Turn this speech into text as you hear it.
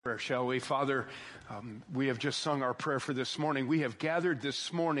prayer, shall we? Father, we have just sung our prayer for this morning. We have gathered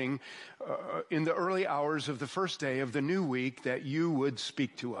this morning in the early hours of the first day of the new week that you would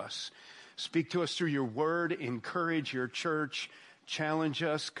speak to us. Speak to us through your word, encourage your church, challenge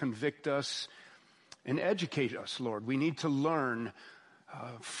us, convict us, and educate us, Lord. We need to learn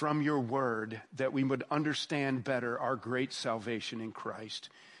from your word that we would understand better our great salvation in Christ.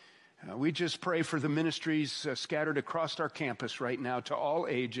 We just pray for the ministries scattered across our campus right now to all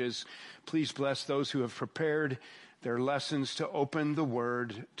ages. Please bless those who have prepared their lessons to open the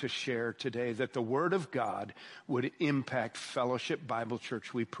Word to share today, that the Word of God would impact Fellowship Bible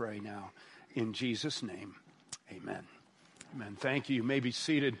Church, we pray now. In Jesus' name, amen. Amen. Thank you. You may be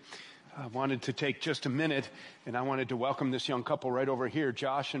seated. I wanted to take just a minute, and I wanted to welcome this young couple right over here,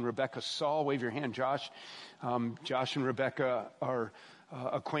 Josh and Rebecca Saul. Wave your hand, Josh. Josh and Rebecca are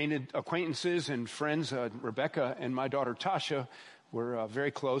acquaintances and friends. Rebecca and my daughter Tasha were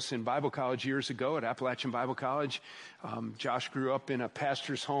very close in Bible college years ago at Appalachian Bible College. Josh grew up in a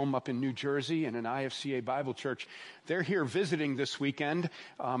pastor's home up in New Jersey in an IFCA Bible church. They're here visiting this weekend,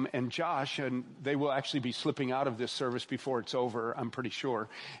 and Josh, and they will actually be slipping out of this service before it's over, I'm pretty sure.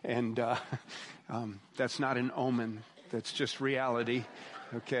 And that's not an omen. That's just reality,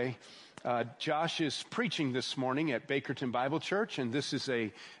 okay? Josh is preaching this morning at Bakerton Bible Church, and this is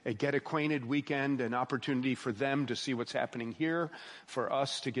a get acquainted weekend, an opportunity for them to see what's happening here, for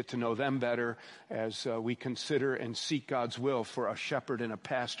us to get to know them better as we consider and seek God's will for a shepherd and a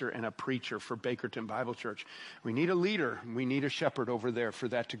pastor and a preacher for Bakerton Bible Church. We need a leader. We need a shepherd over there for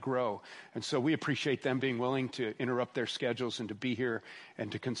that to grow. And so we appreciate them being willing to interrupt their schedules and to be here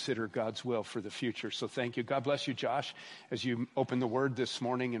and to consider God's will for the future. So thank you. God bless you, Josh, as you open the Word this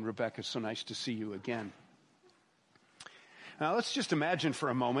morning, and Rebecca, so nice to see you again. Now, let's just imagine for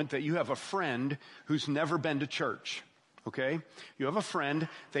a moment that you have a friend who's never been to church, okay? You have a friend,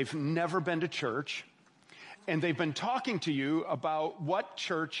 they've never been to church, and they've been talking to you about what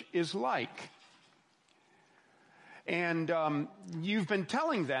church is like. And you've been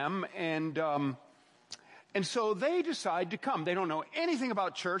telling them, and so they decide to come. They don't know anything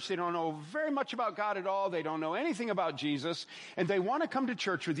about church. They don't know very much about God at all. They don't know anything about Jesus. And they want to come to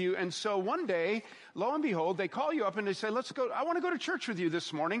church with you. And so one day, lo and behold, they call you up and they say, let's go. I want to go to church with you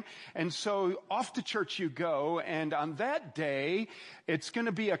this morning. And so off to church you go. And on that day, it's going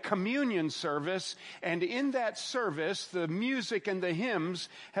to be a communion service. And in that service, the music and the hymns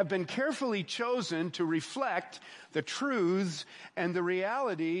have been carefully chosen to reflect the truths and the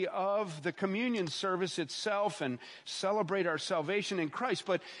reality of the communion service itself and celebrate our salvation in Christ.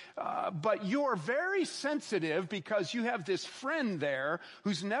 But you're very sensitive because you have this friend there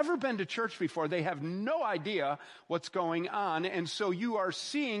who's never been to church before. They have no idea what's going on. And so you are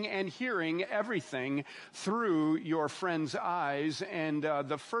seeing and hearing everything through your friend's eyes. And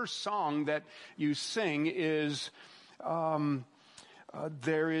the first song that you sing is,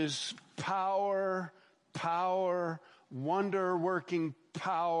 there is power, wonder-working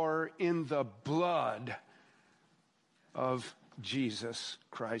power in the blood of Jesus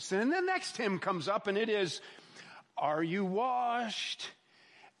Christ. And the next hymn comes up, and it is, are you washed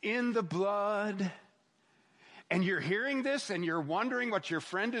in the blood? And you're hearing this, and you're wondering what your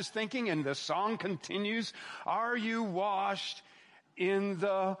friend is thinking, and the song continues, are you washed in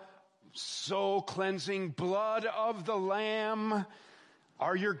the soul-cleansing blood of the Lamb?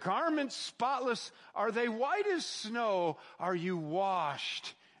 Are your garments spotless? Are they white as snow? Are you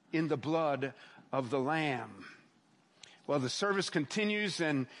washed in the blood of the Lamb? Well, the service continues,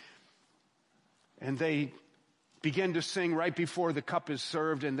 and they begin to sing right before the cup is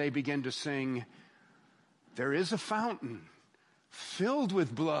served, and they begin to sing, there is a fountain filled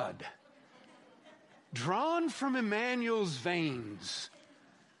with blood, drawn from Emmanuel's veins,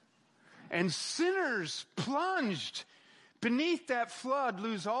 and sinners plunged beneath that flood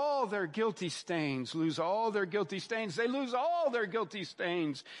lose all their guilty stains, lose all their guilty stains. They lose all their guilty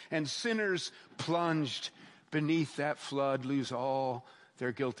stains. And sinners plunged beneath that flood lose all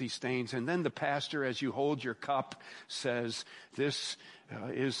their guilty stains. And then the pastor, as you hold your cup, says, this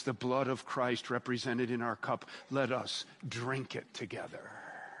is the blood of Christ represented in our cup. Let us drink it together.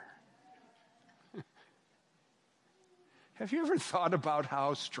 Have you ever thought about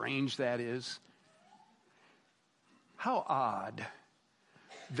how strange that is? How odd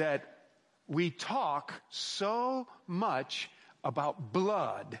that we talk so much about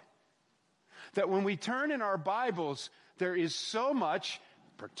blood that when we turn in our Bibles, there is so much,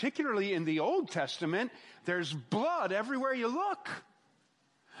 particularly in the Old Testament, there's blood everywhere you look.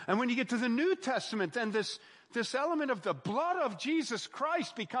 And when you get to the New Testament, then this element of the blood of Jesus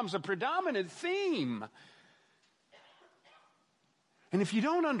Christ becomes a predominant theme. And if you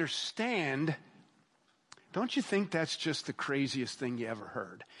don't understand, don't you think that's just the craziest thing you ever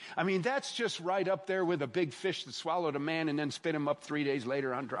heard? I mean, that's just right up there with a big fish that swallowed a man and then spit him up 3 days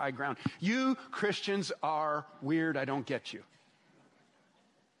later on dry ground. You Christians are weird. I don't get you.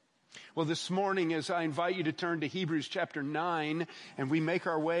 Well, this morning, as I invite you to turn to Hebrews chapter 9, and we make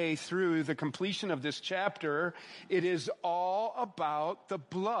our way through the completion of this chapter, it is all about the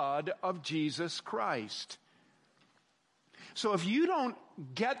blood of Jesus Christ. So if you don't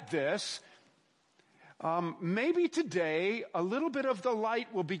get this, maybe today a little bit of the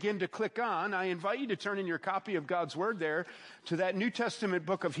light will begin to click on. I invite you to turn in your copy of God's Word there to that New Testament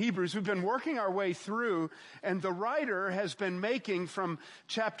book of Hebrews. We've been working our way through, and the writer has been making from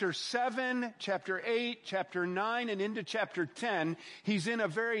chapter 7, chapter 8, chapter 9, and into chapter 10. He's in a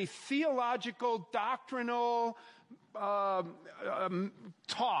very theological, doctrinal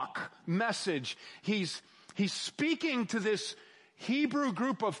message. He's speaking to this Hebrew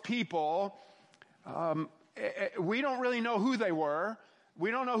group of people. We don't really know who they were.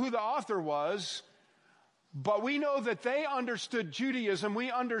 We don't know who the author was, but we know that they understood Judaism. We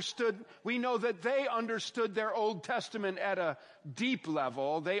know that they understood their Old Testament at a deep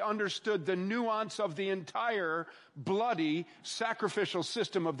level. They understood the nuance of the entire bloody sacrificial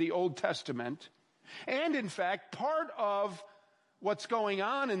system of the Old Testament. And in fact, part of what's going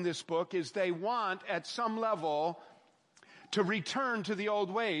on in this book is they want at some level to return to the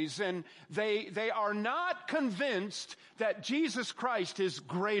old ways. And they are not convinced that Jesus Christ is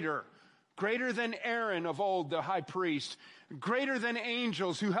greater than Aaron of old, the high priest, greater than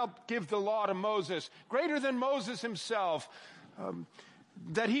angels who helped give the law to Moses, greater than Moses himself,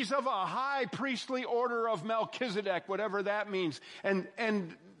 that he's of a high priestly order of Melchizedek, whatever that means. And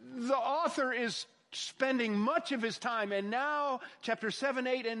the author is spending much of his time, and now chapter 7,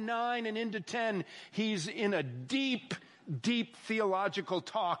 8, and 9, and into 10, he's in a deep theological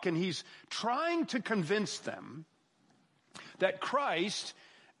talk, and he's trying to convince them that Christ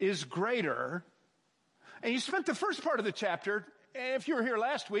is greater. And he spent the first part of the chapter, and if you were here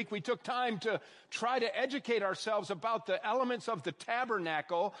last week, we took time to try to educate ourselves about the elements of the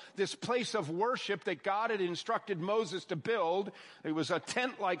tabernacle, this place of worship that God had instructed Moses to build. It was a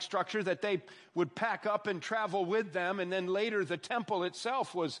tent-like structure that they would pack up and travel with them, and then later the temple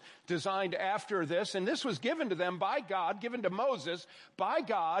itself was designed after this, and this was given to them by God, given to Moses by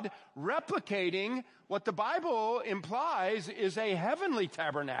God, replicating what the Bible implies is a heavenly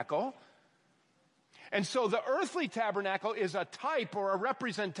tabernacle. And so the earthly tabernacle is a type or a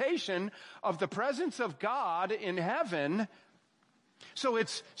representation of the presence of God in heaven. So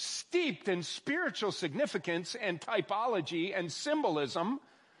it's steeped in spiritual significance and typology and symbolism.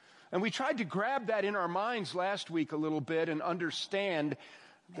 And we tried to grab that in our minds last week a little bit and understand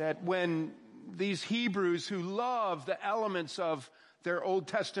that when these Hebrews who love the elements of their Old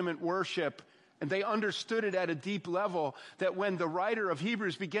Testament worship, and they understood it at a deep level, that when the writer of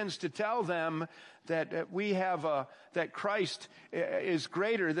Hebrews begins to tell them that that Christ is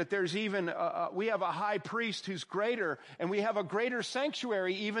greater, that there's even, we have a high priest who's greater, and we have a greater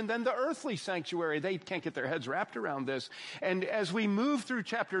sanctuary even than the earthly sanctuary. They can't get their heads wrapped around this. And as we move through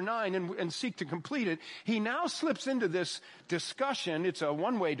chapter 9 and seek to complete it, he now slips into this discussion. It's a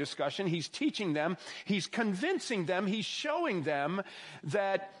one-way discussion. He's teaching them, he's convincing them, he's showing them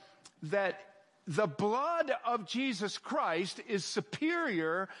that the blood of Jesus Christ is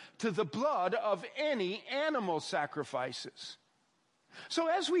superior to the blood of any animal sacrifices. So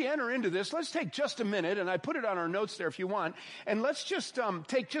as we enter into this, let's take just a minute, and I put it on our notes there if you want, and let's just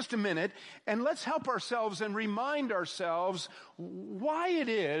take just a minute, and let's help ourselves and remind ourselves why it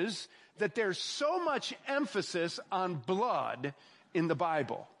is that there's so much emphasis on blood in the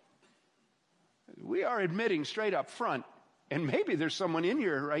Bible. We are admitting straight up front, and maybe there's someone in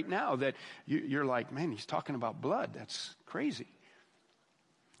here right now that you're like, man, he's talking about blood. That's crazy.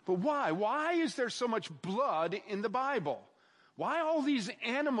 But why? Why is there so much blood in the Bible? Why all these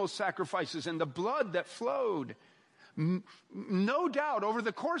animal sacrifices and the blood that flowed? No doubt, over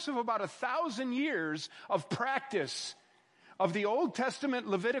the course of about 1,000 years of practice of the Old Testament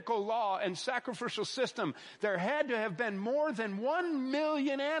Levitical law and sacrificial system, there had to have been more than 1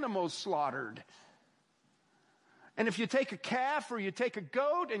 million animals slaughtered. And if you take a calf or you take a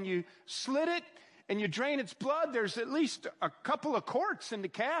goat and you slit it and you drain its blood, there's at least a couple of quarts in the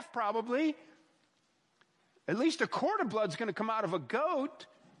calf probably. At least a quart of blood's going to come out of a goat.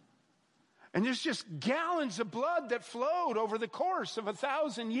 And there's just gallons of blood that flowed over the course of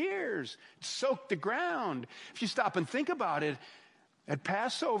 1,000 years. It soaked the ground. If you stop and think about it, at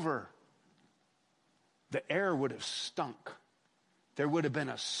Passover, the air would have stunk. There would have been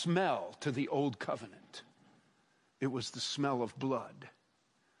a smell to the old covenant. It was the smell of blood.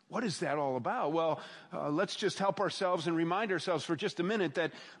 What is that all about? Well, let's just help ourselves and remind ourselves for just a minute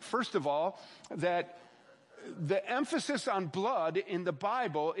that, first of all, that the emphasis on blood in the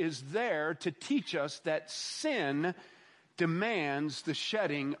Bible is there to teach us that sin demands the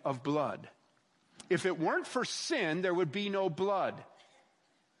shedding of blood. If it weren't for sin, there would be no blood.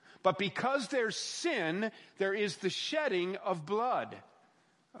 But because there's sin, there is the shedding of blood.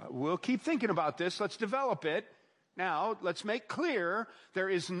 We'll keep thinking about this. Let's develop it. Now, let's make clear there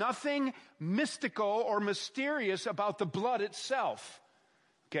is nothing mystical or mysterious about the blood itself.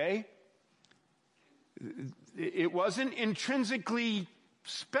 Okay? It wasn't intrinsically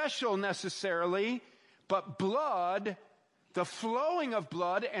special necessarily, but blood, the flowing of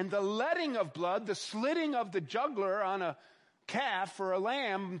blood and the letting of blood, the slitting of the jugular on a calf or a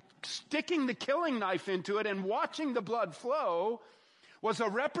lamb, sticking the killing knife into it and watching the blood flow was a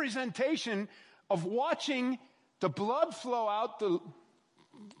representation of watching the blood flow out.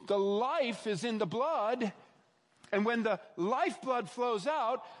 The life is in the blood. And when the lifeblood flows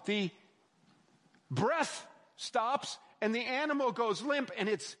out, the breath stops and the animal goes limp and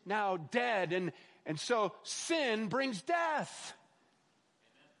it's now dead. And so sin brings death.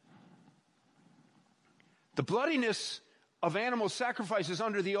 The bloodiness of animal sacrifices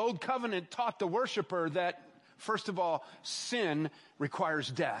under the old covenant taught the worshiper that, first of all, sin requires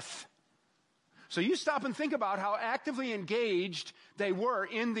death. So you stop and think about how actively engaged they were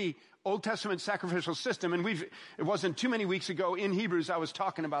in the Old Testament sacrificial system. And it wasn't too many weeks ago in Hebrews I was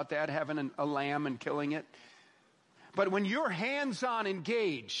talking about that, having a lamb and killing it. But when you're hands-on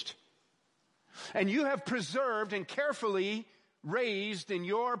engaged and you have preserved and carefully raised in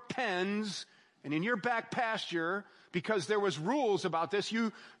your pens and in your back pasture, because there was rules about this.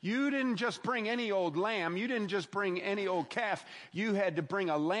 You didn't just bring any old lamb. You didn't just bring any old calf. You had to bring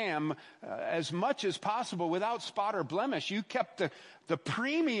a lamb as much as possible without spot or blemish. You kept the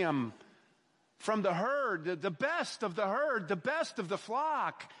premium from the herd, the best of the herd, the best of the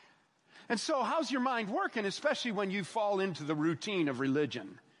flock. And so how's your mind working, especially when you fall into the routine of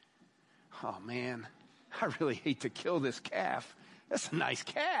religion? Oh, man, I really hate to kill this calf. That's a nice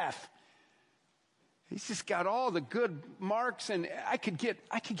calf. He's just got all the good marks, and I could get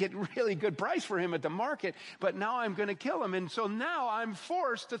really good price for him at the market, but now I'm going to kill him. And so now I'm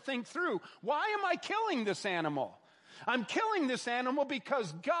forced to think through, why am I killing this animal? I'm killing this animal because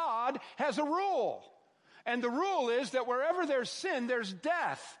God has a rule. And the rule is that wherever there's sin, there's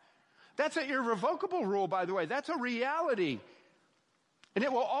death. That's an irrevocable rule, by the way. That's a reality. And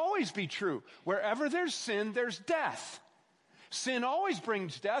it will always be true. Wherever there's sin, there's death. Sin always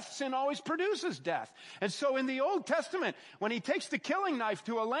brings death. Sin always produces death. And so in the Old Testament, when he takes the killing knife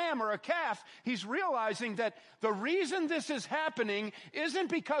to a lamb or a calf, he's realizing that the reason this is happening isn't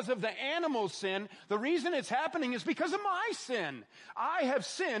because of the animal's sin. The reason it's happening is because of my sin. I have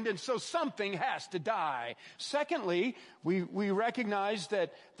sinned, and so something has to die. Secondly, we recognize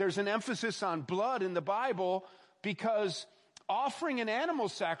that there's an emphasis on blood in the Bible because offering an animal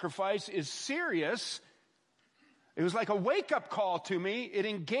sacrifice is serious. It was like a wake-up call to me. It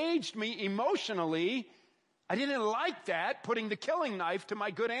engaged me emotionally. I didn't like that, putting the killing knife to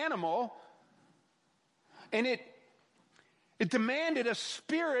my good animal. And it demanded a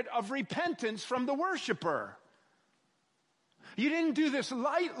spirit of repentance from the worshiper. You didn't do this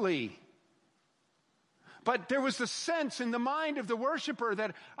lightly. But there was the sense in the mind of the worshiper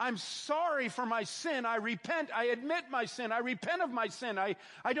that I'm sorry for my sin. I repent. I admit my sin. I repent of my sin. I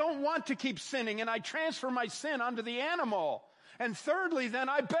don't want to keep sinning, and I transfer my sin onto the animal. And thirdly, then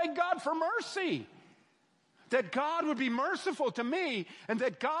I beg God for mercy. That God would be merciful to me, and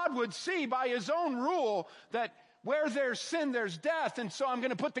that God would see by his own rule that where there's sin, there's death. And so I'm going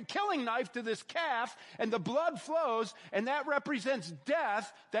to put the killing knife to this calf, and the blood flows, and that represents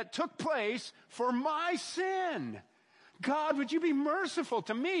death that took place for my sin. God, would you be merciful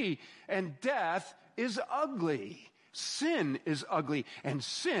to me? And death is ugly. Sin is ugly, and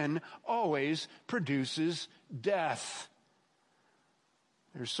sin always produces death.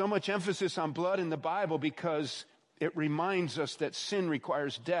 There's so much emphasis on blood in the Bible because it reminds us that sin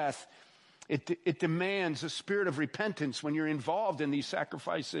requires death. It demands a spirit of repentance when you're involved in these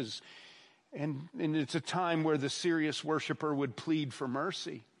sacrifices. And it's a time where the serious worshiper would plead for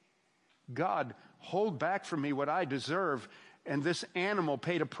mercy. God, hold back from me what I deserve. And this animal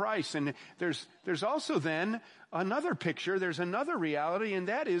paid a price. And there's also then another picture. There's another reality, and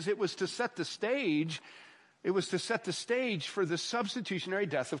that is it was to set the stage. It was to set the stage for the substitutionary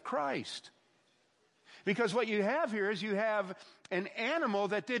death of Christ. Because what you have here is you have an animal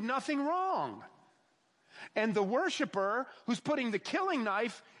that did nothing wrong. And the worshiper who's putting the killing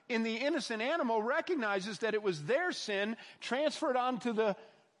knife in the innocent animal recognizes that it was their sin transferred onto the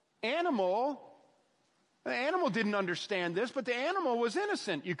animal. The animal didn't understand this, but the animal was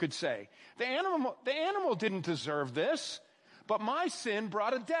innocent, you could say. The animal didn't deserve this, but my sin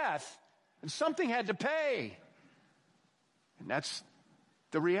brought a death, and something had to pay. And that's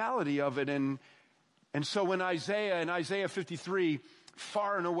the reality of it. And so in Isaiah 53,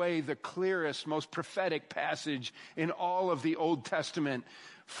 far and away the clearest, most prophetic passage in all of the Old Testament,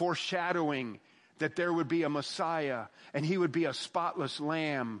 foreshadowing that there would be a Messiah, and he would be a spotless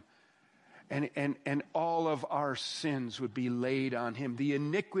lamb, and all of our sins would be laid on him. The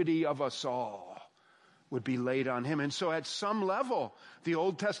iniquity of us all would be laid on him. And so at some level, the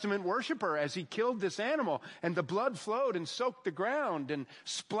Old Testament worshiper, as he killed this animal, and the blood flowed and soaked the ground and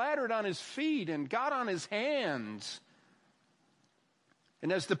splattered on his feet and got on his hands.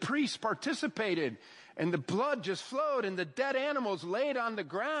 And as the priests participated and the blood just flowed and the dead animals laid on the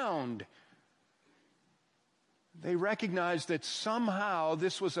ground, they recognized that somehow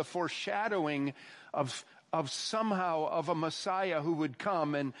this was a foreshadowing of a Messiah who would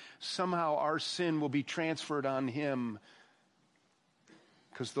come, and somehow our sin will be transferred on him,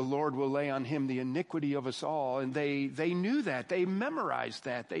 because the Lord will lay on him the iniquity of us all. And they knew that. They memorized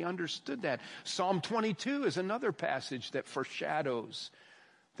that. They understood that. Psalm 22 is another passage that foreshadows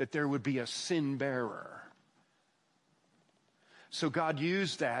that there would be a sin bearer. So God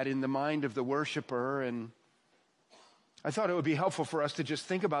used that in the mind of the worshiper, and I thought it would be helpful for us to just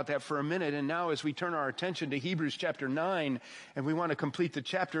think about that for a minute. And now as we turn our attention to Hebrews chapter 9, and we want to complete the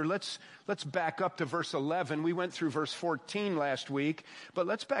chapter, let's back up to verse 11. We went through verse 14 last week, but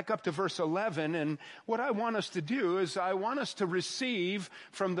let's back up to verse 11. And what I want us to do is I want us to receive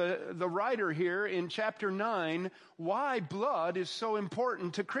from the writer here in chapter 9 why blood is so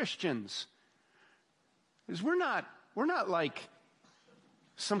important to Christians. Because we're not like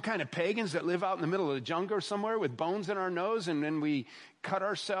some kind of pagans that live out in the middle of the jungle somewhere with bones in our nose, and then we cut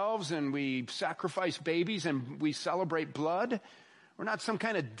ourselves and we sacrifice babies and we celebrate blood. We're not some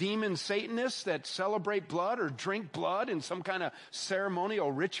kind of demon Satanists that celebrate blood or drink blood in some kind of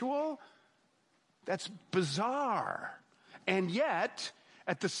ceremonial ritual. That's bizarre. And yet,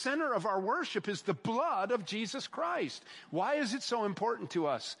 at the center of our worship is the blood of Jesus Christ. Why is it so important to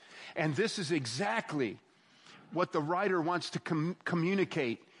us? And this is exactly what the writer wants to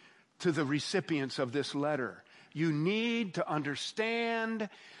communicate to the recipients of this letter. You need to understand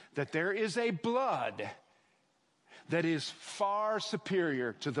that there is a blood that is far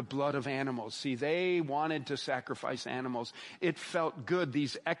superior to the blood of animals. See, they wanted to sacrifice animals. It felt good,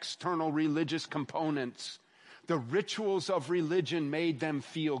 these external religious components. The rituals of religion made them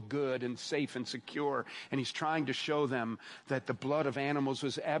feel good and safe and secure. And he's trying to show them that the blood of animals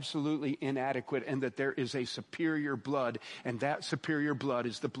was absolutely inadequate and that there is a superior blood. And that superior blood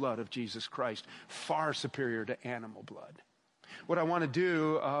is the blood of Jesus Christ, far superior to animal blood. What I want to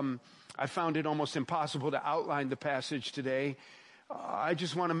do, I found it almost impossible to outline the passage today. I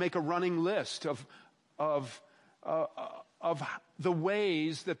just want to make a running list of the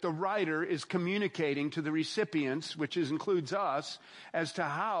ways that the writer is communicating to the recipients, which includes us, as to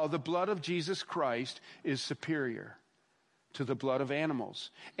how the blood of Jesus Christ is superior to the blood of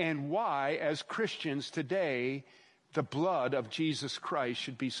animals, and why, as Christians today, the blood of Jesus Christ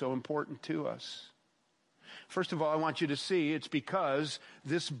should be so important to us. First of all, I want you to see it's because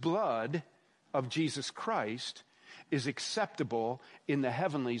this blood of Jesus Christ is acceptable in the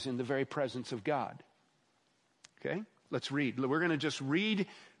heavenlies, in the very presence of God. Okay? Let's read. We're going to just read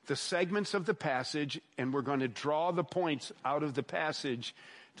the segments of the passage, and we're going to draw the points out of the passage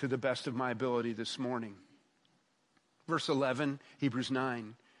to the best of my ability this morning. Verse 11, Hebrews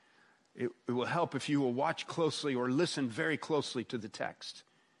 9. It will help if you will watch closely or listen very closely to the text.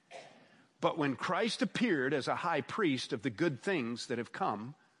 But when Christ appeared as a high priest of the good things that have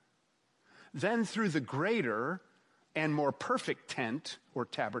come, then through the greater and more perfect tent, or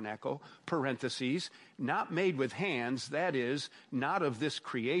tabernacle, parentheses, not made with hands, that is, not of this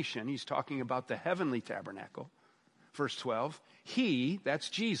creation. He's talking about the heavenly tabernacle. Verse 12, he, that's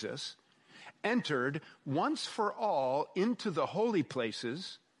Jesus, entered once for all into the holy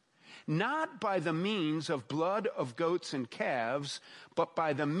places, not by the means of blood of goats and calves, but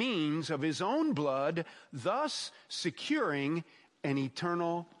by the means of his own blood, thus securing an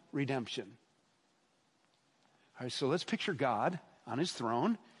eternal redemption. All right, so let's picture God on his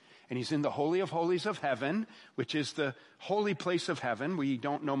throne, and he's in the Holy of Holies of heaven, which is the holy place of heaven. We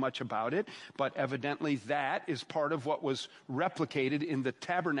don't know much about it, but evidently that is part of what was replicated in the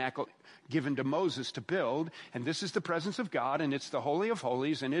tabernacle given to Moses to build. And this is the presence of God, and it's the Holy of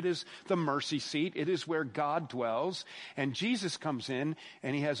Holies, and it is the mercy seat. It is where God dwells. And Jesus comes in,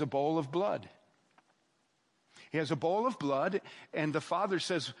 and he has a bowl of blood. He has a bowl of blood, and the Father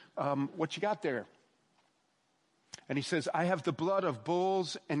says, what you got there? And he says, I have the blood of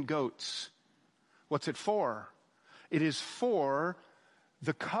bulls and goats. What's it for? It is for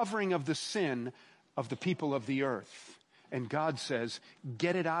the covering of the sin of the people of the earth. And God says,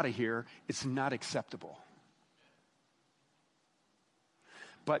 get it out of here. It's not acceptable.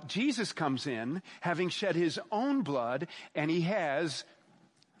 But Jesus comes in, having shed his own blood, and he has,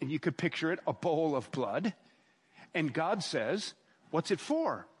 and you could picture it, a bowl of blood. And God says, what's it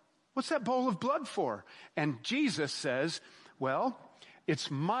for? What's that bowl of blood for? And Jesus says, well,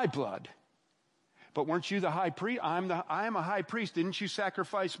 it's my blood. But weren't you the high priest? I am a high priest. Didn't you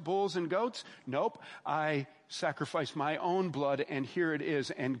sacrifice bulls and goats? Nope. I sacrificed my own blood, and here it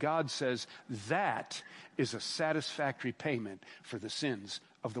is. And God says, that is a satisfactory payment for the sins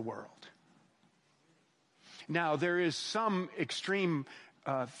of the world. Now, there is some extreme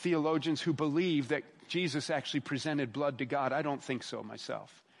theologians who believe that Jesus actually presented blood to God. I don't think so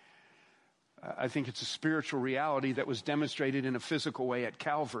myself. I think it's a spiritual reality that was demonstrated in a physical way at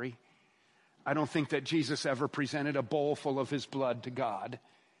Calvary. I don't think that Jesus ever presented a bowl full of his blood to God.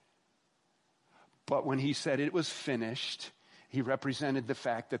 But when he said it was finished, he represented the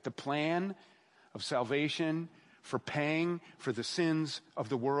fact that the plan of salvation for paying for the sins of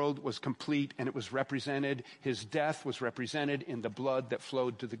the world was complete, and it was represented, his death was represented in the blood that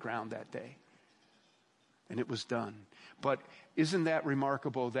flowed to the ground that day. And it was done. But isn't that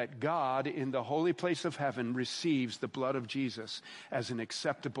remarkable that God in the holy place of heaven receives the blood of Jesus as an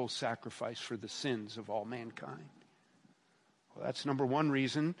acceptable sacrifice for the sins of all mankind? Well, that's number one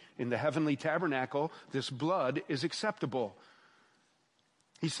reason in the heavenly tabernacle, this blood is acceptable.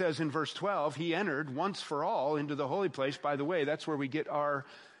 He says in verse 12, he entered once for all into the holy place. By the way, that's where we get our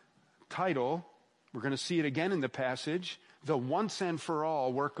title. We're going to see it again in the passage, the once and for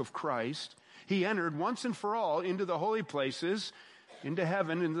all work of Christ. He entered once and for all into the holy places, into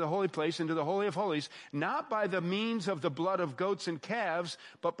heaven, into the holy place, into the Holy of Holies, not by the means of the blood of goats and calves,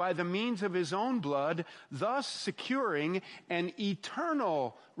 but by the means of his own blood, thus securing an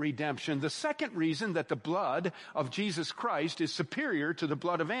eternal redemption. The second reason that the blood of Jesus Christ is superior to the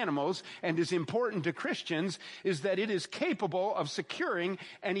blood of animals and is important to Christians is that it is capable of securing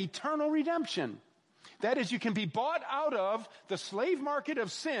an eternal redemption. That is, you can be bought out of the slave market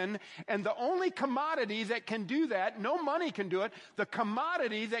of sin, and the only commodity that can do that, no money can do it, the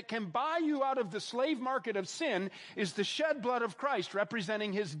commodity that can buy you out of the slave market of sin is the shed blood of Christ,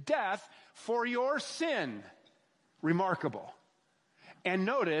 representing his death for your sin. Remarkable. And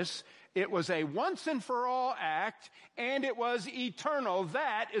notice, it was a once and for all act, and it was eternal.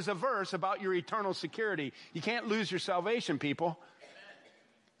 That is a verse about your eternal security. You can't lose your salvation, people.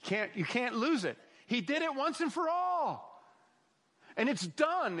 You can't lose it. He did it once and for all. And it's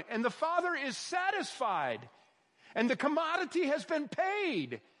done. And the Father is satisfied. And the commodity has been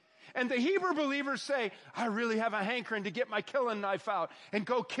paid. And the Hebrew believers say, I really have a hankering to get my killing knife out and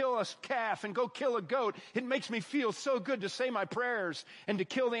go kill a calf and go kill a goat. It makes me feel so good to say my prayers and to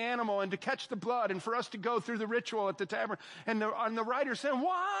kill the animal and to catch the blood and for us to go through the ritual at the tabernacle. And the writer said,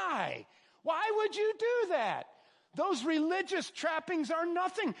 why? Why would you do that? Those religious trappings are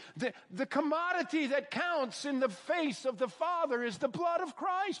nothing. The commodity that counts in the face of the Father is the blood of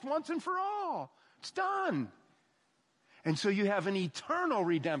Christ once and for all. It's done. And so you have an eternal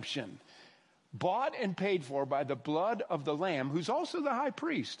redemption, bought and paid for by the blood of the Lamb, who's also the high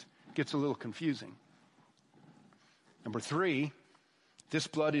priest. Gets a little confusing. Number three, this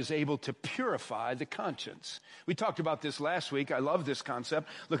blood is able to purify the conscience. We talked about this last week. I love this concept.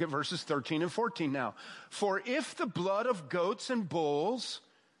 Look at verses 13 and 14 now. For if the blood of goats and bulls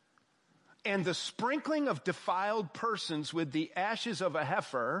and the sprinkling of defiled persons with the ashes of a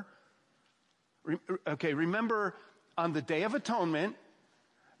heifer, remember on the Day of Atonement,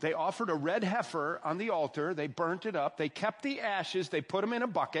 they offered a red heifer on the altar. They burnt it up. They kept the ashes. They put them in a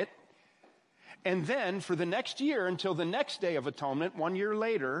bucket. And then for the next year, until the next Day of Atonement, 1 year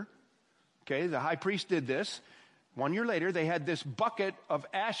later, the high priest did this. 1 year later, they had this bucket of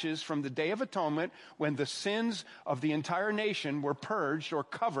ashes from the Day of Atonement when the sins of the entire nation were purged or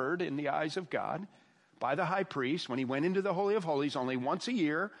covered in the eyes of God by the high priest when he went into the Holy of Holies only once a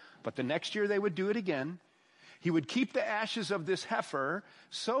year, but the next year they would do it again. He would keep the ashes of this heifer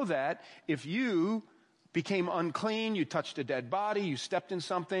so that if you became unclean, you touched a dead body, you stepped in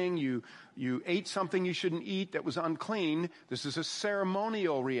something, you ate something you shouldn't eat that was unclean. This is a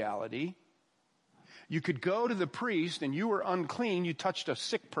ceremonial reality. You could go to the priest and you were unclean. You touched a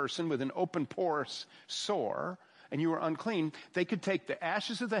sick person with an open porous sore and you were unclean. They could take the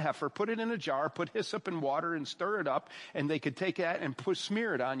ashes of the heifer, put it in a jar, put hyssop and water and stir it up, and they could take that and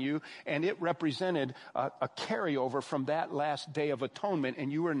smear it on you, and it represented a carryover from that last day of atonement,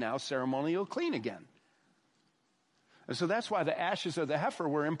 and you were now ceremonial clean again. And so that's why the ashes of the heifer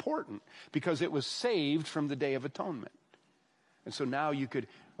were important, because it was saved from the Day of Atonement. And so now you could,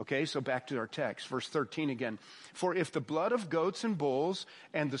 okay, so back to our text, verse 13 again. For if the blood of goats and bulls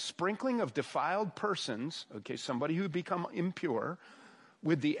and the sprinkling of defiled persons, okay, somebody who become impure,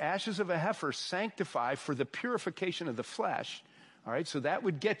 with the ashes of a heifer sanctify for the purification of the flesh, all right, so that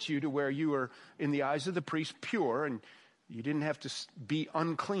would get you to where you were, in the eyes of the priest, pure, and you didn't have to be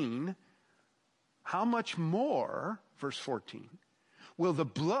unclean. How much more, verse 14, will the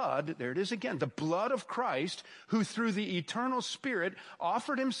blood, there it is again, the blood of Christ, who through the eternal Spirit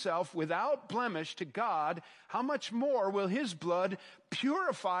offered himself without blemish to God, how much more will his blood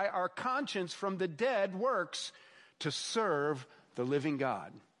purify our conscience from the dead works to serve the living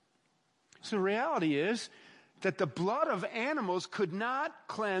God? So the reality is that the blood of animals could not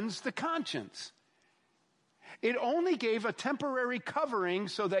cleanse the conscience. It only gave a temporary covering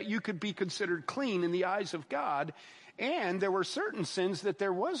so that you could be considered clean in the eyes of God. And there were certain sins that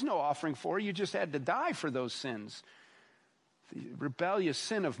there was no offering for. You just had to die for those sins. The rebellious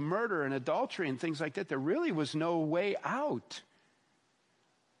sin of murder and adultery and things like that, there really was no way out.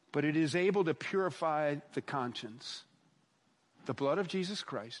 But it is able to purify the conscience. The blood of Jesus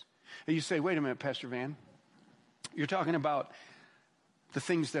Christ. And you say, wait a minute, Pastor Van. You're talking about the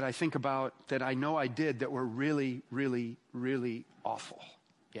things that I think about that I know I did that were really, really, really awful.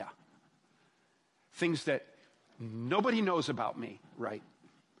 Yeah. Things that nobody knows about me, right?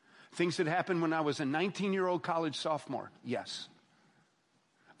 Things that happened when I was a 19-year-old college sophomore. Yes.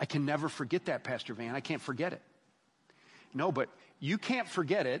 I can never forget that, Pastor Van. I can't forget it. No, but you can't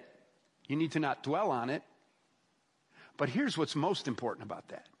forget it. You need to not dwell on it. But here's what's most important about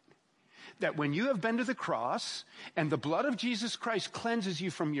that. That when you have been to the cross and the blood of Jesus Christ cleanses you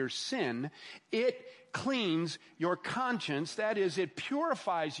from your sin, it cleans your conscience. That is, it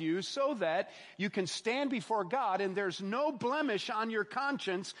purifies you so that you can stand before God and there's no blemish on your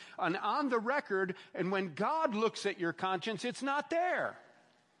conscience and on the record. And when God looks at your conscience, it's not there.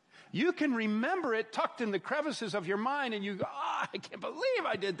 You can remember it tucked in the crevices of your mind and you go, I can't believe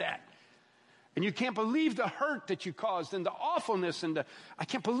I did that. And you can't believe the hurt that you caused and the awfulness and I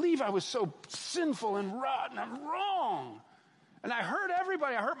can't believe I was so sinful and rotten. I'm wrong. And I hurt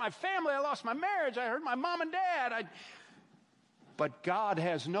everybody. I hurt my family. I lost my marriage. I hurt my mom and dad. But God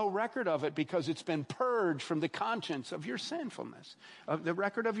has no record of it because it's been purged from the conscience of your sinfulness, of the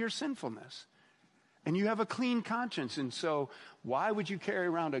record of your sinfulness. And you have a clean conscience. And so why would you carry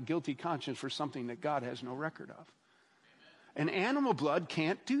around a guilty conscience for something that God has no record of? And animal blood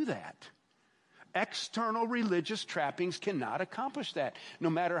can't do that. External religious trappings cannot accomplish that. No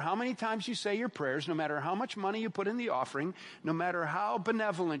matter how many times you say your prayers, no matter how much money you put in the offering, no matter how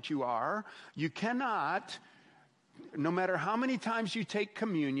benevolent you are, you cannot, no matter how many times you take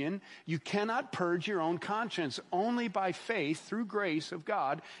communion, you cannot purge your own conscience. Only by faith, through grace of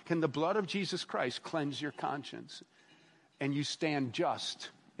God, can the blood of Jesus Christ cleanse your conscience. And you stand just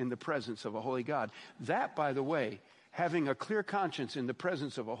in the presence of a holy God. That, by the way, having a clear conscience in the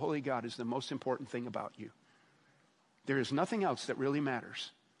presence of a holy God is the most important thing about you. There is nothing else that really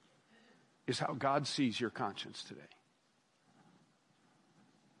matters, is how God sees your conscience today.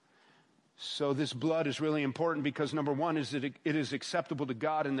 So this blood is really important because number one is that it is acceptable to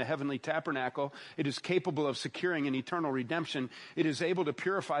God in the heavenly tabernacle. It is capable of securing an eternal redemption. It is able to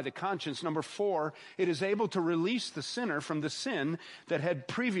purify the conscience. Number four, it is able to release the sinner from the sin that had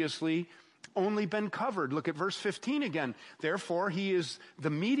previously only been covered. Look at verse 15 again. Therefore, he is the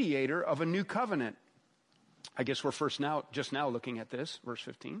mediator of a new covenant. I guess we're just now looking at this, verse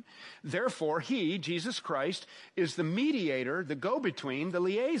 15. Therefore, he, Jesus Christ, is the mediator, the go-between, the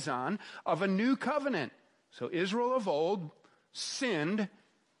liaison of a new covenant. So Israel of old sinned.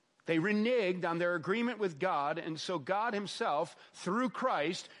 They reneged on their agreement with God, and so God himself, through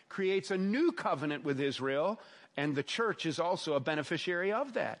Christ, creates a new covenant with Israel, and the church is also a beneficiary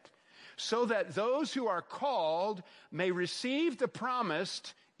of that. So that those who are called may receive the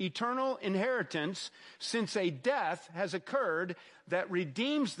promised eternal inheritance, since a death has occurred that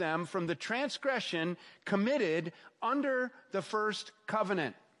redeems them from the transgression committed under the first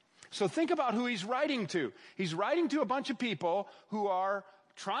covenant. So think about who he's writing to. He's writing to a bunch of people who are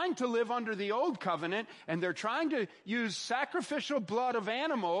trying to live under the old covenant, and they're trying to use sacrificial blood of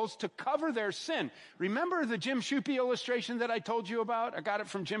animals to cover their sin. Remember the Jim Shupe illustration that I told you about? I got it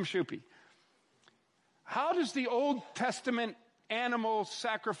from Jim Shupe. How does the Old Testament animal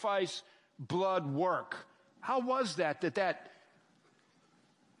sacrifice blood work? How was that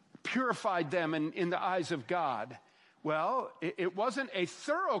purified them in the eyes of God? Well, it wasn't a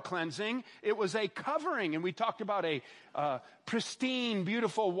thorough cleansing. It was a covering. And we talked about a pristine,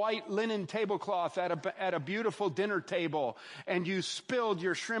 beautiful white linen tablecloth at a beautiful dinner table. And you spilled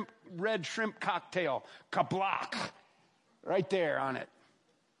your red shrimp cocktail, kablock, right there on it.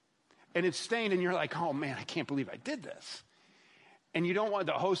 And it's stained, and you're like, oh man, I can't believe I did this. And you don't want,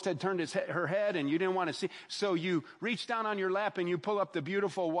 the host had turned her head, and you didn't want to see. So you reach down on your lap, and you pull up the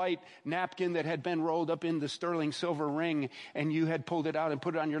beautiful white napkin that had been rolled up in the sterling silver ring, and you had pulled it out and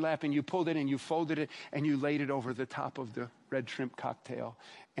put it on your lap, and you pulled it, and you folded it, and you laid it over the top of the red shrimp cocktail.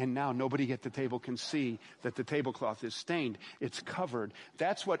 And now nobody at the table can see that the tablecloth is stained. It's covered.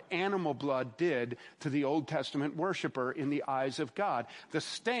 That's what animal blood did to the Old Testament worshiper in the eyes of God. The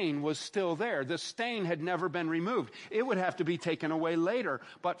stain was still there. The stain had never been removed. It would have to be taken away later.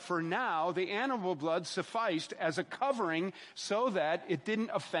 But for now, the animal blood sufficed as a covering so that it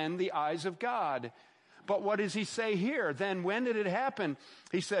didn't offend the eyes of God. But what does he say here? Then when did it happen?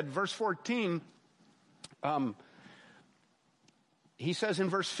 He said, verse 14, he says in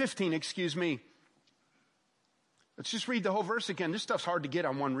verse 15, let's just read the whole verse again. This stuff's hard to get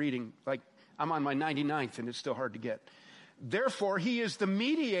on one reading. Like, I'm on my 99th and it's still hard to get. Therefore, he is the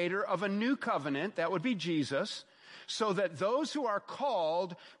mediator of a new covenant, that would be Jesus, so that those who are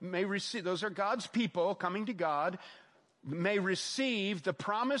called may receive, those are God's people coming to God, may receive the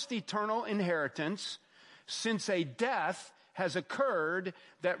promised eternal inheritance, since a death has occurred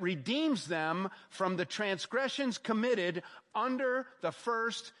that redeems them from the transgressions committed under the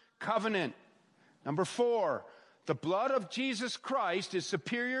first covenant. Number 4, the blood of Jesus Christ is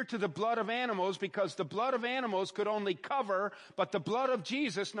superior to the blood of animals because the blood of animals could only cover, but the blood of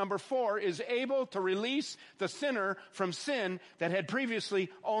Jesus, number 4, is able to release the sinner from sin that had previously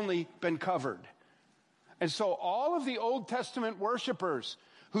only been covered. And so all of the Old Testament worshipers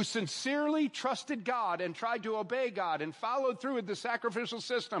who sincerely trusted God and tried to obey God and followed through with the sacrificial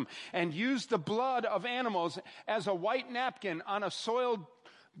system and used the blood of animals as a white napkin on a soiled,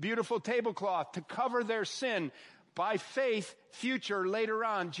 beautiful tablecloth to cover their sin, by faith, later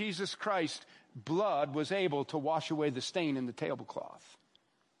on, Jesus Christ's blood was able to wash away the stain in the tablecloth.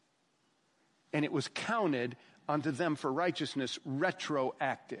 And it was counted unto them for righteousness,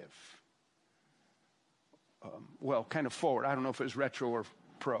 retroactive. Well, kind of forward. I don't know if it was retro or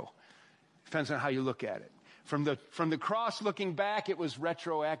pro. Depends on how you look at it. From the cross looking back, it was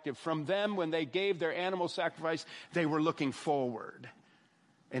retroactive. From them, when they gave their animal sacrifice, they were looking forward.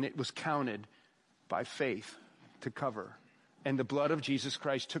 And it was counted by faith to cover. And the blood of Jesus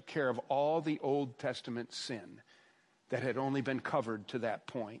Christ took care of all the Old Testament sin that had only been covered to that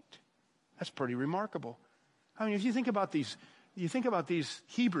point. That's pretty remarkable. I mean, if you think about these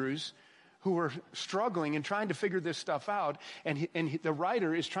Hebrews who were struggling and trying to figure this stuff out, and the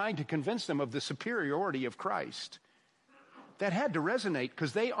writer is trying to convince them of the superiority of Christ. That had to resonate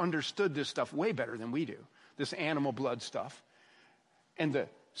because they understood this stuff way better than we do, this animal blood stuff, and the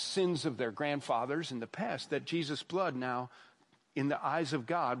sins of their grandfathers in the past, that Jesus' blood now, in the eyes of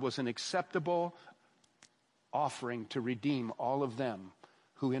God, was an acceptable offering to redeem all of them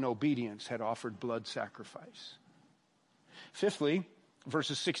who in obedience had offered blood sacrifice. Fifthly,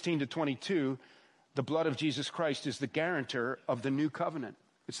 verses 16 to 22, the blood of Jesus Christ is the guarantor of the new covenant.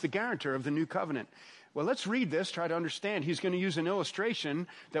 It's the guarantor of the new covenant. Well, let's read this, try to understand. He's going to use an illustration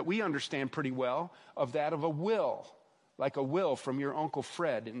that we understand pretty well of that of a will, like a will from your Uncle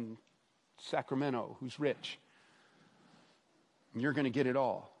Fred in Sacramento, who's rich. And you're going to get it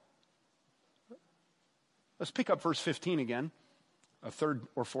all. Let's pick up verse 15 again, a third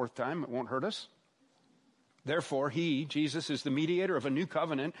or fourth time. It won't hurt us. Therefore, he, Jesus, is the mediator of a new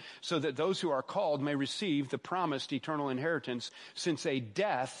covenant, so that those who are called may receive the promised eternal inheritance, since a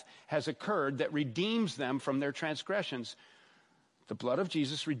death has occurred that redeems them from their transgressions. The blood of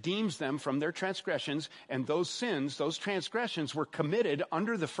Jesus redeems them from their transgressions, and those sins, those transgressions, were committed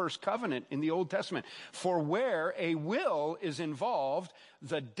under the first covenant in the Old Testament. For where a will is involved,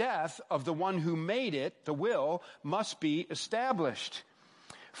 the death of the one who made it, the will, must be established.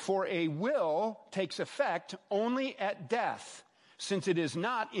 For a will takes effect only at death, since it is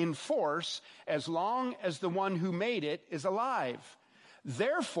not in force as long as the one who made it is alive.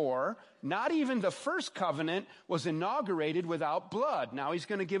 Therefore, not even the first covenant was inaugurated without blood. Now he's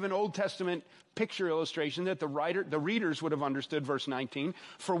going to give an Old Testament picture illustration that the readers would have understood, verse 19.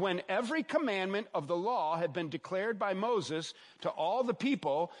 For when every commandment of the law had been declared by Moses to all the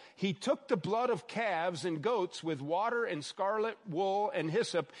people, he took the blood of calves and goats with water and scarlet wool and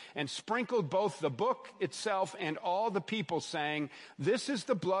hyssop and sprinkled both the book itself and all the people, saying, this is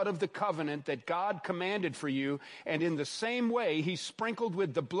the blood of the covenant that God commanded for you. And in the same way, he sprinkled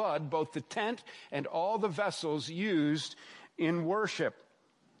with the blood both the tent and all the vessels used in worship.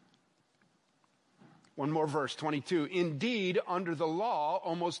 One more verse, 22. Indeed, under the law,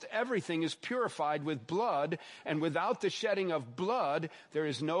 almost everything is purified with blood, and without the shedding of blood, there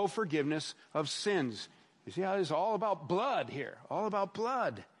is no forgiveness of sins. You see how it's all about blood here, all about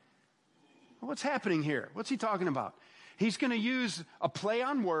blood. What's happening here? What's he talking about? He's going to use a play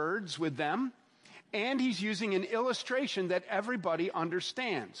on words with them, and he's using an illustration that everybody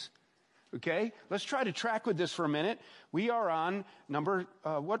understands. Okay, let's try to track with this for a minute. We are on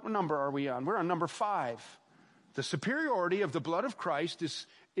what number are we on? We're on number 5. The superiority of the blood of Christ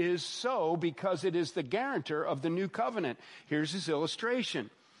is so because it is the guarantor of the new covenant. Here's his illustration.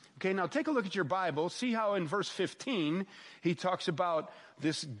 Okay, now take a look at your Bible. See how in verse 15, he talks about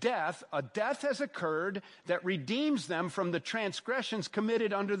this death. A death has occurred that redeems them from the transgressions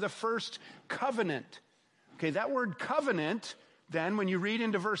committed under the first covenant. Okay, that word covenant, then, when you read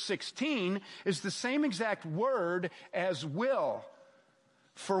into verse 16, is the same exact word as will.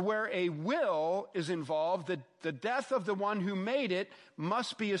 For where a will is involved, the death of the one who made it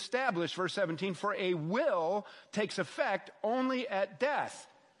must be established. Verse 17, for a will takes effect only at death.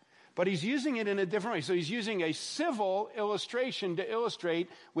 But he's using it in a different way. So he's using a civil illustration to illustrate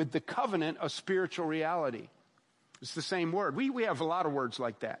with the covenant a spiritual reality. It's the same word. We have a lot of words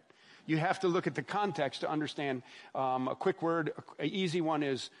like that. You have to look at the context to understand. A quick word, an easy one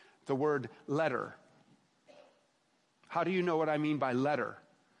is the word letter. How do you know what I mean by letter?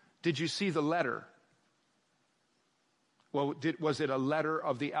 Did you see the letter? Well, was it a letter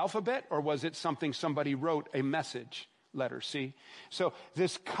of the alphabet, or was it something somebody wrote, a message letter? See? So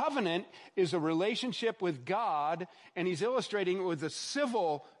this covenant is a relationship with God, and he's illustrating it with a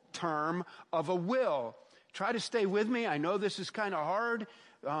civil term of a will. Try to stay with me. I know this is kind of hard.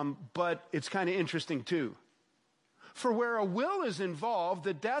 But it's kind of interesting too. For where a will is involved,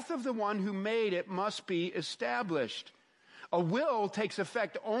 the death of the one who made it must be established. A will takes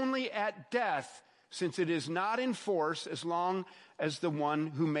effect only at death, since it is not in force as long as the one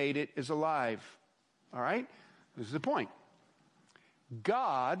who made it is alive. All right? This is the point.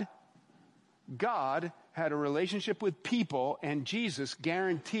 God had a relationship with people, and Jesus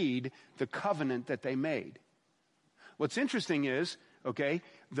guaranteed the covenant that they made. What's interesting is, okay,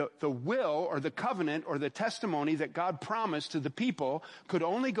 the will or the covenant or the testimony that God promised to the people could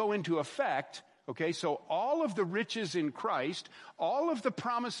only go into effect, okay, so all of the riches in Christ, all of the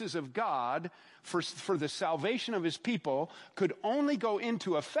promises of God for the salvation of his people could only go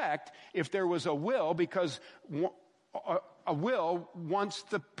into effect if there was a will, because a will once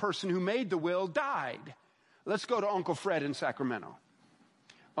the person who made the will died. Let's go to Uncle Fred in Sacramento.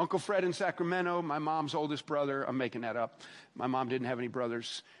 Uncle Fred in Sacramento, my mom's oldest brother, I'm making that up. My mom didn't have any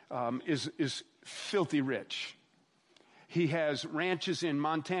brothers, is filthy rich. He has ranches in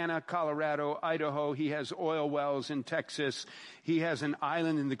Montana, Colorado, Idaho. He has oil wells in Texas. He has an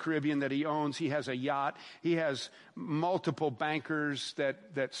island in the Caribbean that he owns. He has a yacht. He has multiple bankers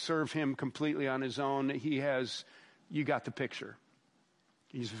that serve him completely on his own. You got the picture.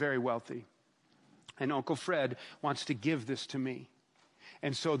 He's very wealthy. And Uncle Fred wants to give this to me.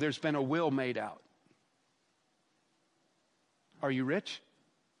 And so there's been a will made out. Are you rich?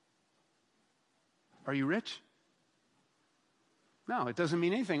 Are you rich? No, it doesn't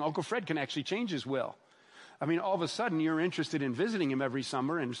mean anything. Uncle Fred can actually change his will. I mean, all of a sudden you're interested in visiting him every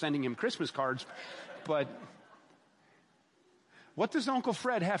summer and sending him Christmas cards. But what does Uncle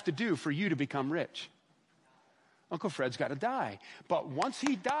Fred have to do for you to become rich? Uncle Fred's got to die. But once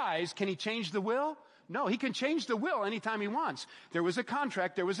he dies, can he change the will? No, he can change the will anytime he wants. There was a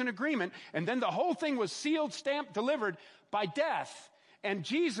contract, there was an agreement, and then the whole thing was sealed, stamped, delivered by death. And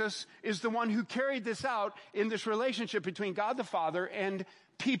Jesus is the one who carried this out in this relationship between God the Father and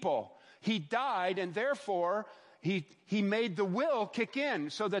people. He died, and therefore he made the will kick in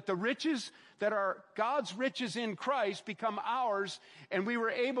so that the riches that are God's riches in Christ become ours, and we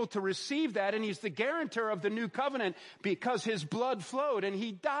were able to receive that, and he's the guarantor of the new covenant because his blood flowed and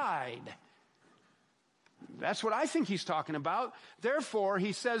he died. That's what I think he's talking about. Therefore,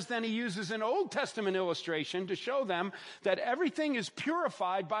 he says then he uses an Old Testament illustration to show them that everything is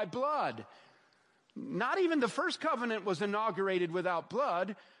purified by blood. Not even the first covenant was inaugurated without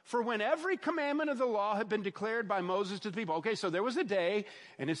blood, for when every commandment of the law had been declared by Moses to the people. Okay, so there was a day,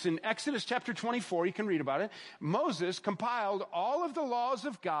 and it's in Exodus chapter 24, you can read about it. Moses compiled all of the laws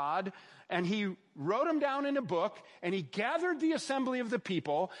of God, and he wrote them down in a book, and he gathered the assembly of the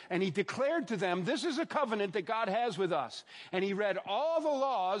people, and he declared to them, this is a covenant that God has with us. And he read all the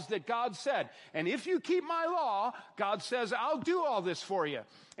laws that God said. And if you keep my law, God says, I'll do all this for you.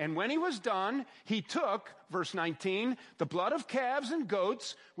 And when he was done, he took, verse 19, the blood of calves and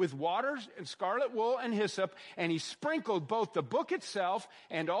goats with water and scarlet wool and hyssop, and he sprinkled both the book itself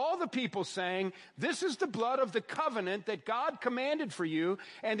and all the people, saying, this is the blood of the covenant that God commanded for you.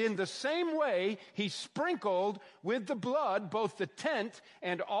 And in the same way, he sprinkled with the blood both the tent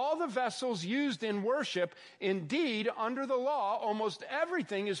and all the vessels used in worship. Indeed, under the law, almost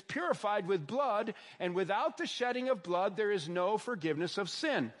everything is purified with blood, and without the shedding of blood, there is no forgiveness of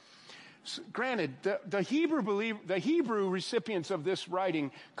sin. Granted, the Hebrew recipients of this writing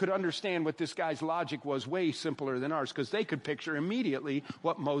could understand what this guy's logic was way simpler than ours, because they could picture immediately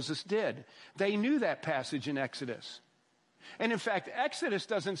what Moses did. They knew that passage in Exodus. And in fact, Exodus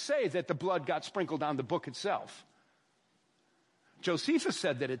doesn't say that the blood got sprinkled on the book itself. Josephus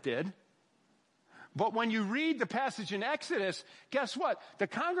said that it did. But when you read the passage in Exodus, guess what? The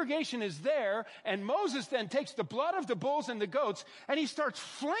congregation is there, and Moses then takes the blood of the bulls and the goats, and he starts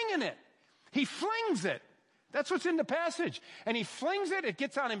flinging it. He flings it. That's what's in the passage. And he flings it. It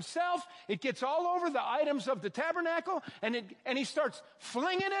gets on himself. It gets all over the items of the tabernacle, and he starts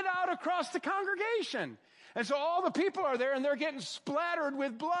flinging it out across the congregation. And so all the people are there, and they're getting splattered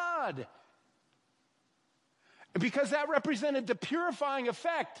with blood. Because that represented the purifying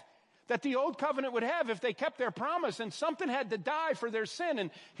effect that the old covenant would have if they kept their promise, and something had to die for their sin.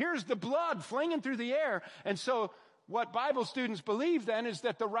 And here's the blood flinging through the air. And so what Bible students believe then is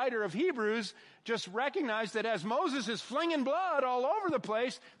that the writer of Hebrews just recognized that as Moses is flinging blood all over the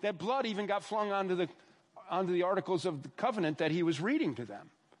place, that blood even got flung onto the articles of the covenant that he was reading to them.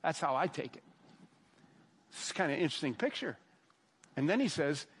 That's how I take it. It's kind of an interesting picture. And then he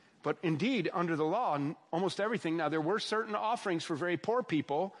says, but indeed, under the law, almost everything, now there were certain offerings for very poor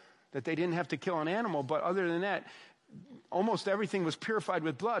people that they didn't have to kill an animal, but other than that, almost everything was purified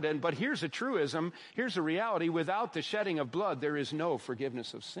with blood. But here's a truism, here's a reality, without the shedding of blood, there is no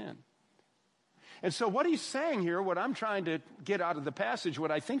forgiveness of sin. And so what he's saying here, what I'm trying to get out of the passage, what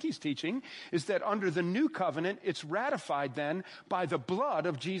I think he's teaching, is that under the new covenant, it's ratified then by the blood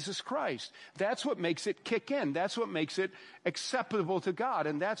of Jesus Christ. That's what makes it kick in. That's what makes it acceptable to God.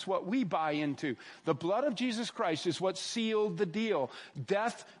 And that's what we buy into. The blood of Jesus Christ is what sealed the deal.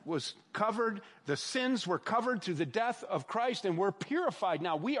 Death was covered. The sins were covered through the death of Christ, and we're purified.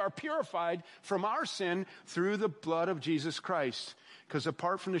 Now, we are purified from our sin through the blood of Jesus Christ. Because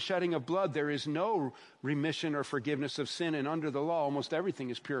apart from the shedding of blood, there is no remission or forgiveness of sin. And under the law, almost everything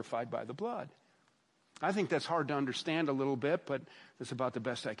is purified by the blood. I think that's hard to understand a little bit, but that's about the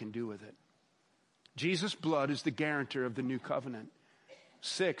best I can do with it. Jesus' blood is the guarantor of the new covenant.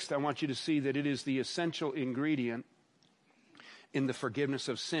 Sixth, I want you to see that it is the essential ingredient in the forgiveness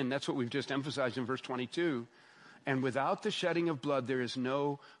of sin. That's what we've just emphasized in verse 22. And without the shedding of blood, there is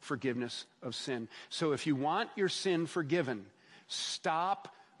no forgiveness of sin. So if you want your sin forgiven,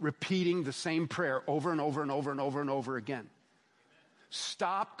 stop repeating the same prayer over and over and over and over and over again.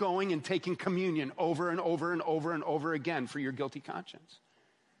 Stop going and taking communion over and over and over and over again for your guilty conscience.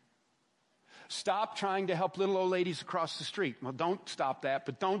 Stop trying to help little old ladies across the street. Well, don't stop that,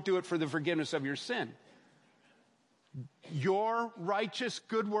 but don't do it for the forgiveness of your sin. Your righteous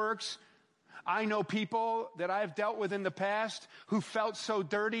good works. I know people that I've dealt with in the past who felt so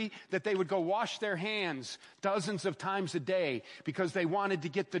dirty that they would go wash their hands dozens of times a day because they wanted to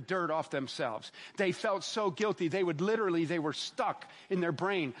get the dirt off themselves. They felt so guilty. They were stuck in their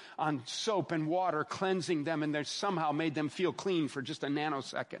brain on soap and water cleansing them, and they somehow made them feel clean for just a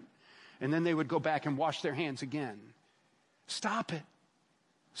nanosecond. And then they would go back and wash their hands again. Stop it.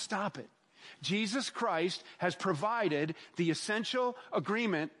 Stop it. Jesus Christ has provided the essential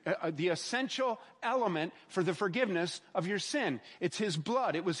agreement, the essential element for the forgiveness of your sin. It's his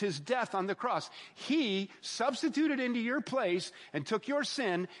blood. It was his death on the cross. He substituted into your place and took your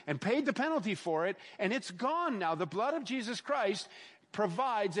sin and paid the penalty for it, and it's gone now. The blood of Jesus Christ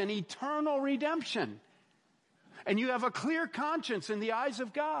provides an eternal redemption. And you have a clear conscience in the eyes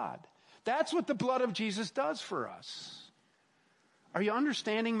of God. That's what the blood of Jesus does for us. Are you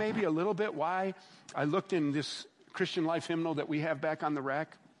understanding maybe a little bit why I looked in this Christian Life hymnal that we have back on the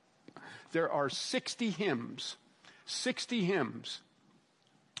rack? There are 60 hymns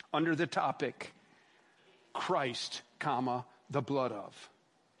under the topic, Christ, the blood of.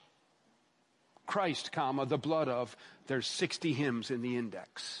 Christ, comma, the blood of, there's 60 hymns in the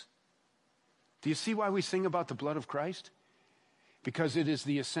index. Do you see why we sing about the blood of Christ? Because it is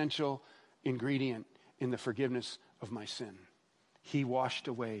the essential ingredient in the forgiveness of my sin. He washed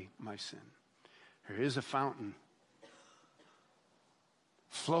away my sin. There is a fountain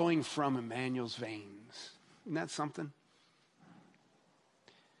flowing from Emmanuel's veins. Isn't that something?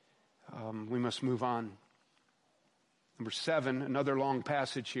 We must move on. Number 7, another long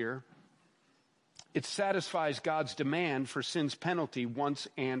passage here. It satisfies God's demand for sin's penalty once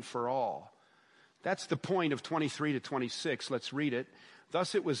and for all. That's the point of 23 to 26. Let's read it.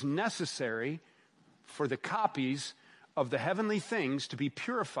 Thus it was necessary for the copies of the heavenly things to be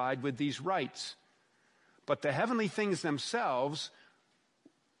purified with these rites. But the heavenly things themselves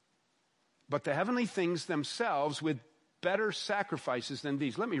with better sacrifices than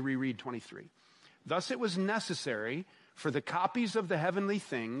these. Let me reread 23. Thus it was necessary for the copies of the heavenly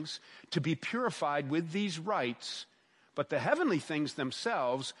things to be purified with these rites, but the heavenly things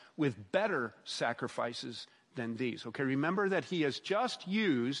themselves with better sacrifices than these. Okay, remember that he has just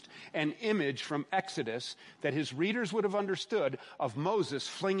used an image from Exodus that his readers would have understood of Moses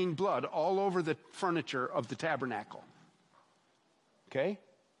flinging blood all over the furniture of the tabernacle. Okay?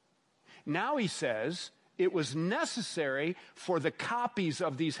 Now he says it was necessary for the copies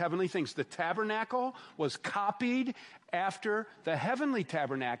of these heavenly things. The tabernacle was copied after the heavenly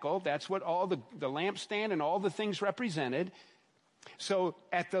tabernacle. That's what all the lampstand and all the things represented. So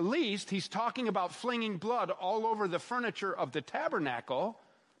at the least, he's talking about flinging blood all over the furniture of the tabernacle,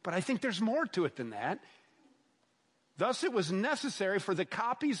 but I think there's more to it than that. Thus it was necessary for the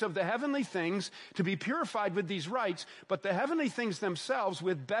copies of the heavenly things to be purified with these rites, but the heavenly things themselves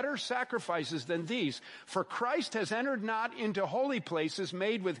with better sacrifices than these. For Christ has entered not into holy places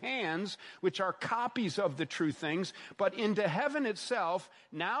made with hands, which are copies of the true things, but into heaven itself,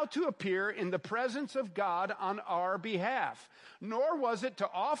 now to appear in the presence of God on our behalf. Nor was it to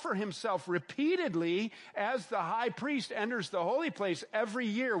offer himself repeatedly as the high priest enters the holy place every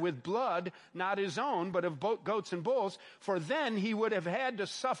year with blood, not his own, but of goats and bulls, for then he would have had to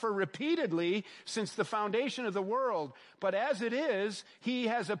suffer repeatedly since the foundation of the world. But as it is, he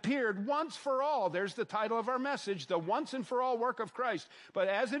has appeared once for all. There's the title of our message, the once and for all work of Christ. But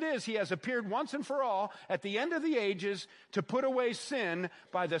as it is, he has appeared once and for all at the end of the ages to put away sin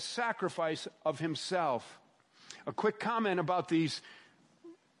by the sacrifice of himself. A quick comment about these.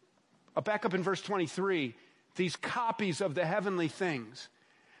 Back up in verse 23, these copies of the heavenly things.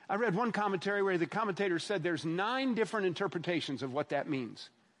 I read one commentary where the commentator said there's 9 different interpretations of what that means.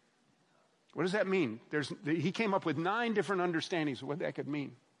 What does that mean? He came up with 9 different understandings of what that could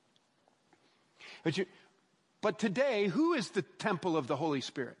mean. But today, who is the temple of the Holy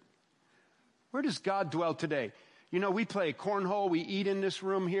Spirit? Where does God dwell today? You know, we play cornhole, we eat in this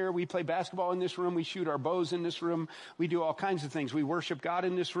room here, we play basketball in this room, we shoot our bows in this room, we do all kinds of things. We worship God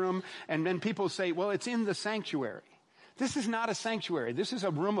in this room, and then people say, well, it's in the sanctuary. This is not a sanctuary. This is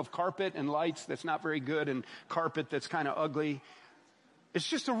a room of carpet and lights that's not very good and carpet that's kind of ugly. It's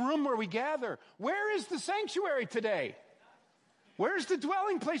just a room where we gather. Where is the sanctuary today? Where's the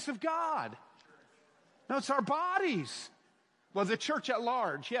dwelling place of God? No, it's our bodies. Well, the church at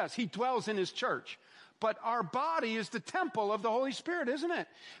large, yes, he dwells in his church. But our body is the temple of the Holy Spirit, isn't it?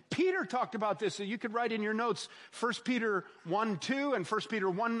 Peter talked about this. So you could write in your notes 1 Peter 1:2 and 1 Peter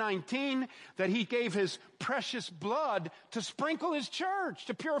 1:19 that he gave his precious blood to sprinkle his church,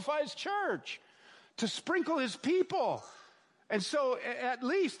 to purify his church, to sprinkle his people. And so at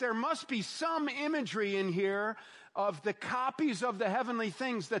least there must be some imagery in here of the copies of the heavenly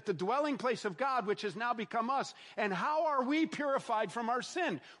things, that the dwelling place of God, which has now become us. And how are we purified from our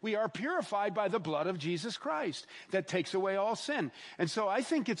sin? We are purified by the blood of Jesus Christ that takes away all sin. And so I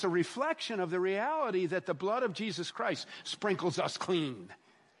think it's a reflection of the reality that the blood of Jesus Christ sprinkles us clean.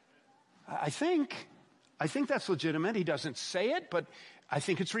 I think that's legitimate. He doesn't say it, but I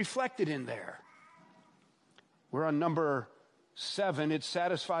think it's reflected in there. We're on number 7, it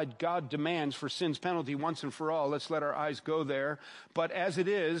satisfied God's demands for sin's penalty once and for all. Let's let our eyes go there. But as it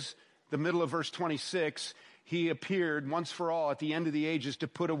is, the middle of verse 26, he appeared once for all at the end of the ages to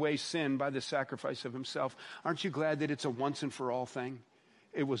put away sin by the sacrifice of himself. Aren't you glad that it's a once and for all thing?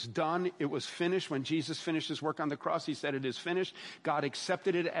 It was done. It was finished. When Jesus finished his work on the cross, he said, it is finished. God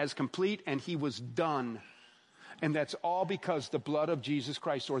accepted it as complete, and he was done. And that's all because the blood of Jesus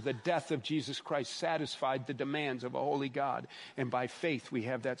Christ, or the death of Jesus Christ, satisfied the demands of a holy God. And by faith, we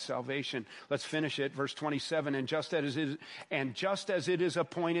have that salvation. Let's finish it. Verse 27, and just as it is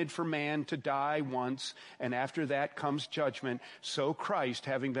appointed for man to die once, and after that comes judgment, so Christ,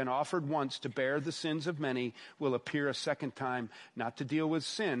 having been offered once to bear the sins of many, will appear a second time, not to deal with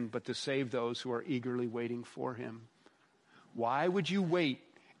sin, but to save those who are eagerly waiting for him. Why would you wait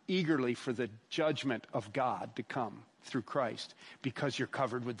eagerly for the judgment of God to come through Christ? Because you're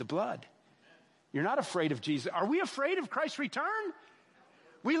covered with the blood. You're not afraid of Jesus. Are we afraid of Christ's return?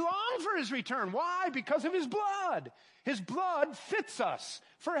 We long for his return. Why? Because of his blood. His blood fits us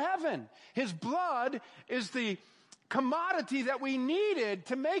for heaven. His blood is the commodity that we needed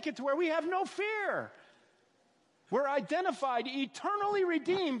to make it to where we have no fear. We're identified, eternally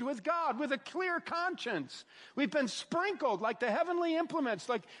redeemed with God, with a clear conscience. We've been sprinkled like the heavenly implements,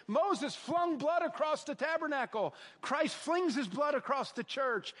 like Moses flung blood across the tabernacle. Christ flings his blood across the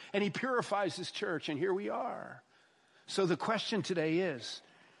church, and he purifies his church, and here we are. So the question today is,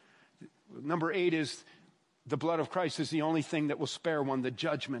 number 8 is, the blood of Christ is the only thing that will spare one the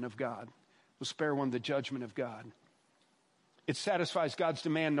judgment of God. Will spare one the judgment of God. It satisfies God's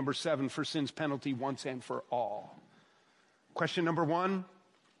demand, number 7, for sin's penalty once and for all. Question number 1,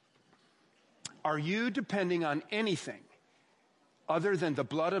 are you depending on anything other than the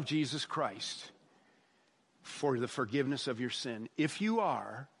blood of Jesus Christ for the forgiveness of your sin? If you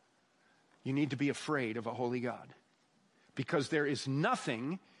are, you need to be afraid of a holy God, because there is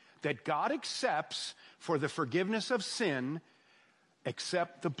nothing that God accepts for the forgiveness of sin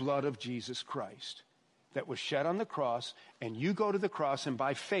except the blood of Jesus Christ that was shed on the cross, and you go to the cross, and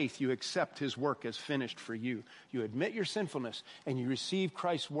by faith you accept his work as finished for you. You admit your sinfulness, and you receive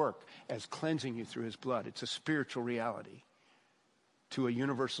Christ's work as cleansing you through his blood. It's a spiritual reality to a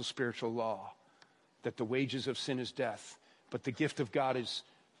universal spiritual law that the wages of sin is death, but the gift of God is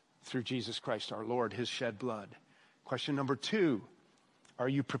through Jesus Christ our Lord, his shed blood. Question number 2, are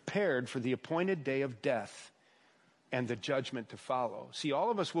you prepared for the appointed day of death and the judgment to follow? See,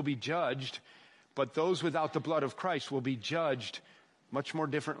 all of us will be judged, but those without the blood of Christ will be judged much more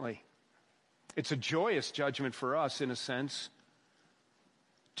differently. It's a joyous judgment for us, in a sense.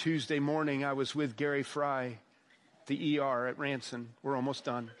 Tuesday morning, I was with Gary Fry, the ER at Ranson. We're almost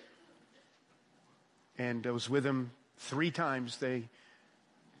done. And I was with him 3 times. They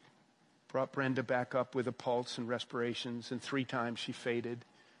brought Brenda back up with a pulse and respirations, and 3 times she faded.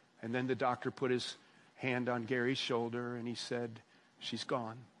 And then the doctor put his hand on Gary's shoulder, and he said, she's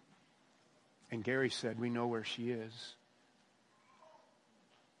gone. And Gary said, we know where she is.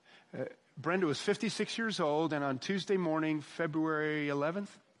 Brenda was 56 years old, and on Tuesday morning, February 11th,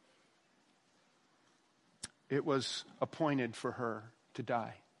 it was appointed for her to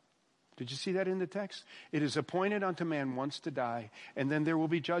die. Did you see that in the text? It is appointed unto man once to die, and then there will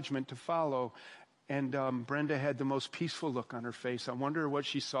be judgment to follow. And Brenda had the most peaceful look on her face. I wonder what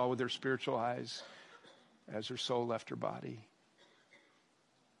she saw with her spiritual eyes as her soul left her body.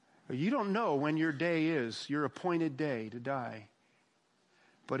 You don't know when your day is, your appointed day to die.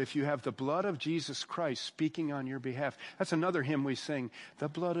 But if you have the blood of Jesus Christ speaking on your behalf, that's another hymn we sing, the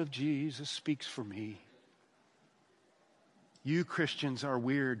blood of Jesus speaks for me. You Christians are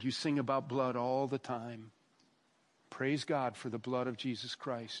weird. You sing about blood all the time. Praise God for the blood of Jesus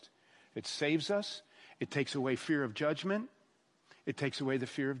Christ. It saves us. It takes away fear of judgment. It takes away the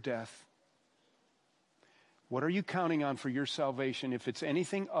fear of death. What are you counting on for your salvation? If it's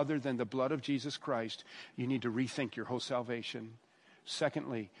anything other than the blood of Jesus Christ, you need to rethink your whole salvation.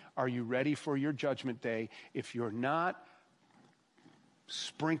 Secondly, are you ready for your judgment day? If you're not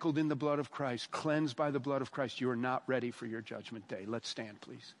sprinkled in the blood of Christ, cleansed by the blood of Christ, you are not ready for your judgment day. Let's stand,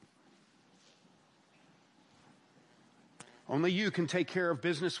 please. Only you can take care of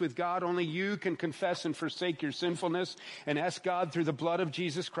business with God. Only you can confess and forsake your sinfulness and ask God through the blood of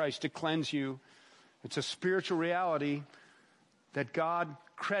Jesus Christ to cleanse you. It's a spiritual reality that God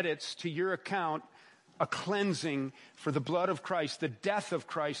credits to your account a cleansing for the blood of Christ, the death of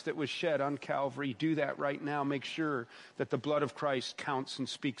Christ that was shed on Calvary. Do that right now. Make sure that the blood of Christ counts and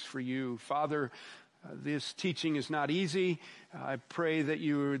speaks for you. Father, this teaching is not easy. I pray that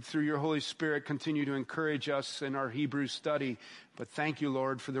you would, through your Holy Spirit, continue to encourage us in our Hebrew study. But thank you,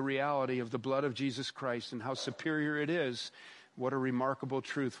 Lord, for the reality of the blood of Jesus Christ and how superior it is. What a remarkable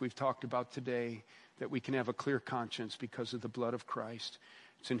truth we've talked about today, that we can have a clear conscience because of the blood of Christ.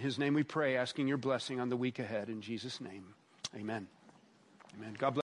 It's in his name we pray, asking your blessing on the week ahead. In Jesus' name, amen. Amen. God bless.